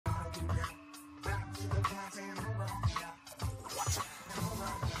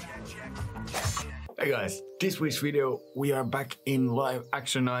Hey guys, this week's video we are back in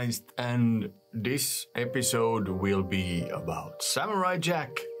Live-actionized and this episode will be about Samurai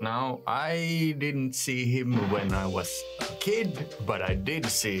Jack. Now, I didn't see him when I was a kid, but I did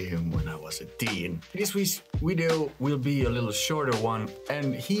see him when I was a teen. This week's video will be a little shorter one,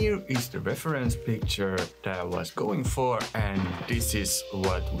 and here is the reference picture that I was going for, and this is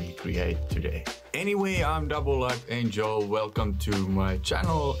what we create today. Anyway, I'm Double Luck Angel, welcome to my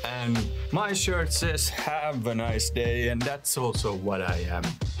channel, and my shirt says have a nice day, and that's also what I am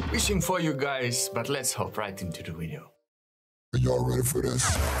wishing for you guys, but let's hop right into the video. Are y'all ready for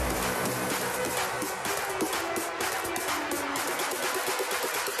this?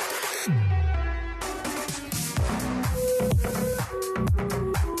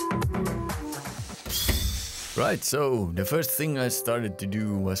 Right, so the first thing I started to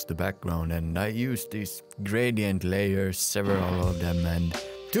do was the background, and I used these gradient layers, several of them, and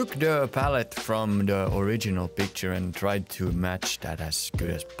took the palette from the original picture and tried to match that as good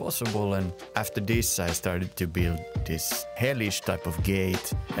as possible. And after this I started to build this hellish type of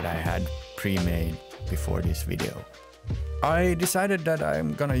gate that I had pre-made before this video. I decided that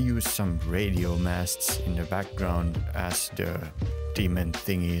I'm gonna use some radio masts in the background as the demon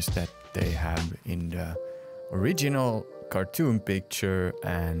thingies that they have in the original cartoon picture,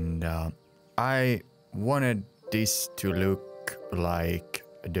 and I wanted this to look like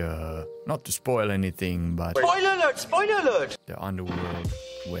the, not to spoil anything, but spoiler alert, spoiler alert, the underworld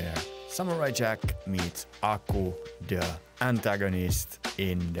where Samurai Jack meets Aku, the antagonist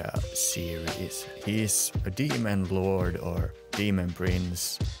in the series. He's a demon lord or demon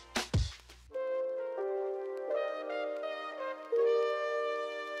prince.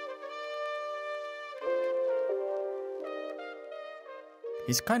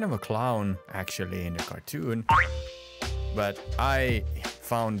 He's kind of a clown actually in the cartoon, but I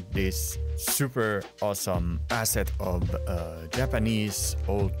found this super awesome asset of a Japanese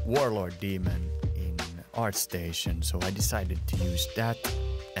old warlord demon in ArtStation, so I decided to use that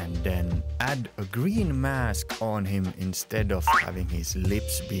and then add a green mask on him instead of having his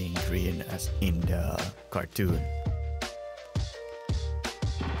lips being green as in the cartoon.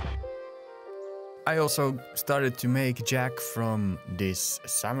 I also started to make Jack from this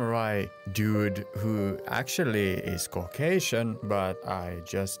samurai dude who actually is Caucasian, but I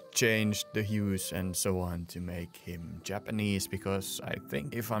just changed the hues and so on to make him Japanese, because I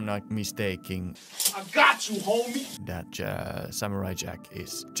think, if I'm not mistaken, I got you, homie, that Samurai Jack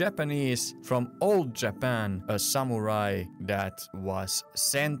is Japanese from old Japan, a samurai that was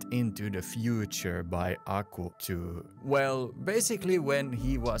sent into the future by Aku to, well, basically when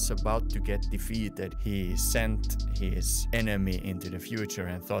he was about to get defeated, he sent his enemy into the future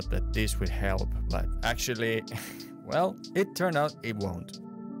and thought that this would help, but actually, well, it turned out it won't.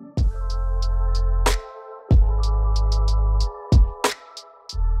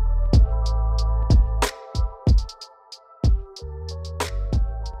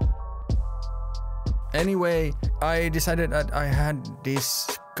 Anyway, I decided that I had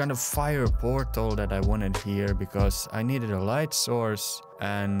this kind of fire portal that I wanted here because I needed a light source,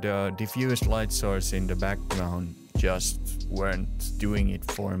 and diffused light source in the background just weren't doing it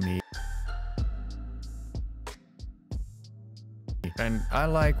for me. And I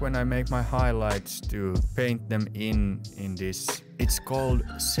like when I make my highlights to paint them in this. It's called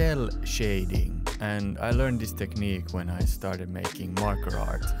cell shading, and I learned this technique when I started making marker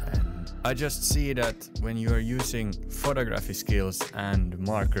art. And I just see that when you are using photography skills and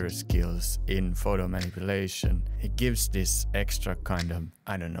marker skills in photo manipulation, it gives this extra kind of,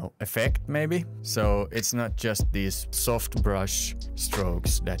 I don't know, effect maybe. So it's not just these soft brush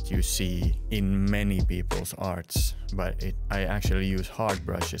strokes that you see in many people's arts, but I actually use hard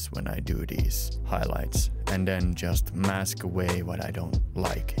brushes when I do these highlights and then just mask away what I don't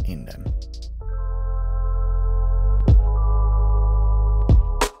like in them.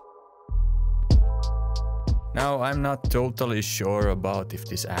 Now, I'm not totally sure about if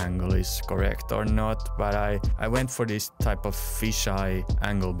this angle is correct or not, but I went for this type of fisheye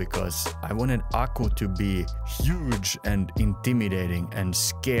angle because I wanted Aku to be huge and intimidating and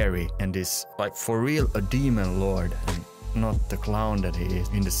scary, and this, like, for real, a demon lord and not the clown that he is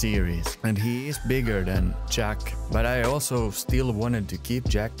in the series. And he is bigger than Jack, but I also still wanted to keep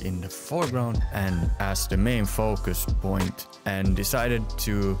Jack in the foreground and as the main focus point, and decided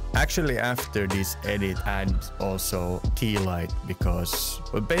to actually, after this edit, add also tea light, because,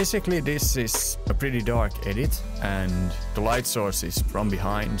 well, basically this is a pretty dark edit and the light source is from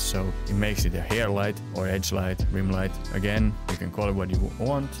behind, so it makes it a hair light or edge light, rim light. Again, you can call it what you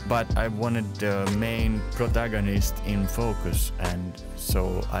want, but I wanted the main protagonist in focus, and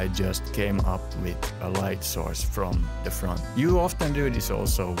so I just came up with a light source from the front. You often do this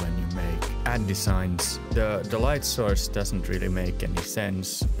also when you make ad designs. The light source doesn't really make any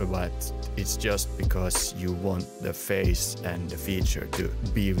sense, but it's just because you want the face and the feature to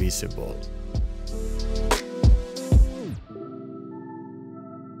be visible.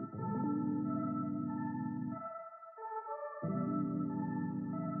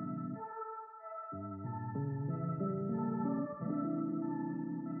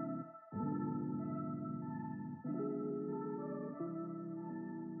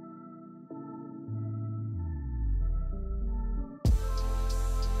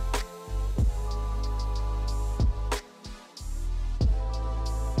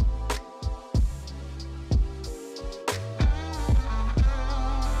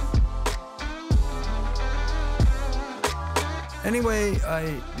 Anyway,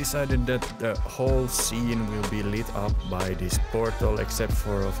 I decided that the whole scene will be lit up by this portal, except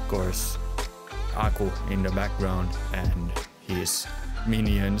for, of course, Aku in the background and his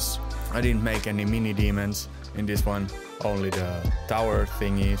minions. I didn't make any mini demons in this one, only the tower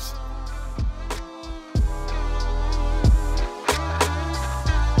thingies.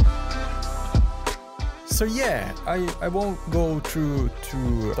 So yeah, I won't go through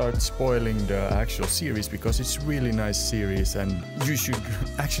to start spoiling the actual series because it's a really nice series and you should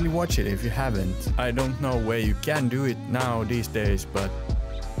actually watch it if you haven't. I don't know where you can do it now these days, but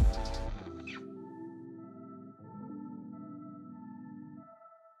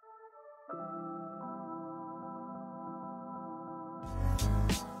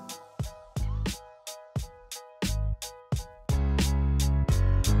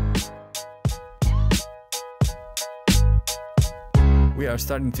we are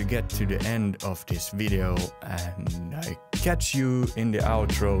starting to get to the end of this video, and I catch you in the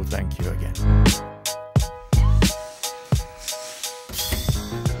outro. Thank you again.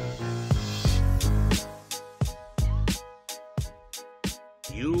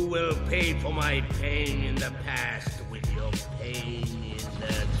 You will pay for my pain in the past with your pain in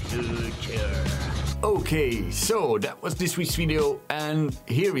the future. Okay, so that was this week's video, and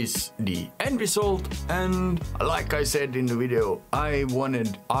here is the end result. And like I said in the video, I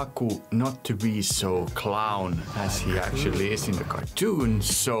wanted Aku not to be so clown as he actually is in the cartoon,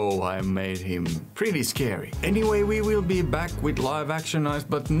 so I made him pretty scary. Anyway, we will be back with Live-actionized,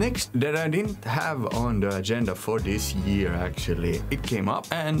 but next that I didn't have on the agenda for this year actually. It came up,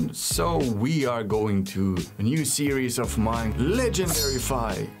 and so we are going to a new series of mine,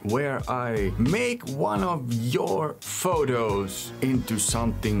 Legendarify, where I make one of your photos into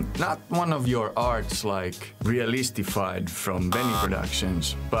something, not one of your arts like realistified from Benny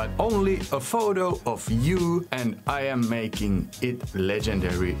Productions, but only a photo of you, and I am making it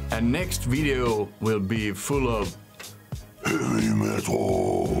legendary. And next video will be full of Heavy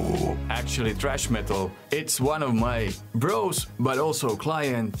metal. actually thrash metal. It's one of my bros, but also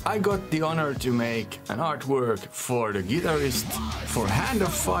client. I got the honor to make an artwork for the guitarist for Hand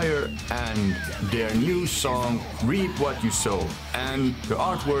of Fire and their new song Reap What You Sow. And the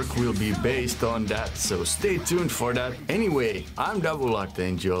artwork will be based on that, so stay tuned for that. Anyway, I'm Double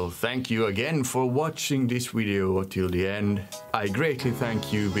Archangel. Thank you again for watching this video till the end. I greatly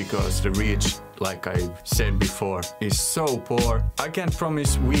thank you because the reach, like I said before, is so poor. I can't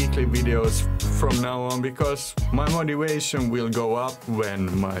promise weekly videos from now on because my motivation will go up when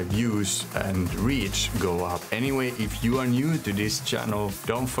my views and reach go up. Anyway, if you are new to this channel,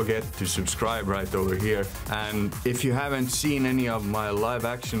 don't forget to subscribe right over here. And if you haven't seen any of my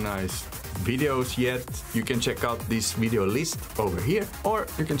Live-actionized videos yet, you can check out this video list over here, or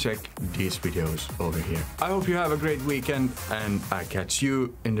you can check these videos over here. I hope you have a great weekend, and I catch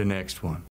you in the next one.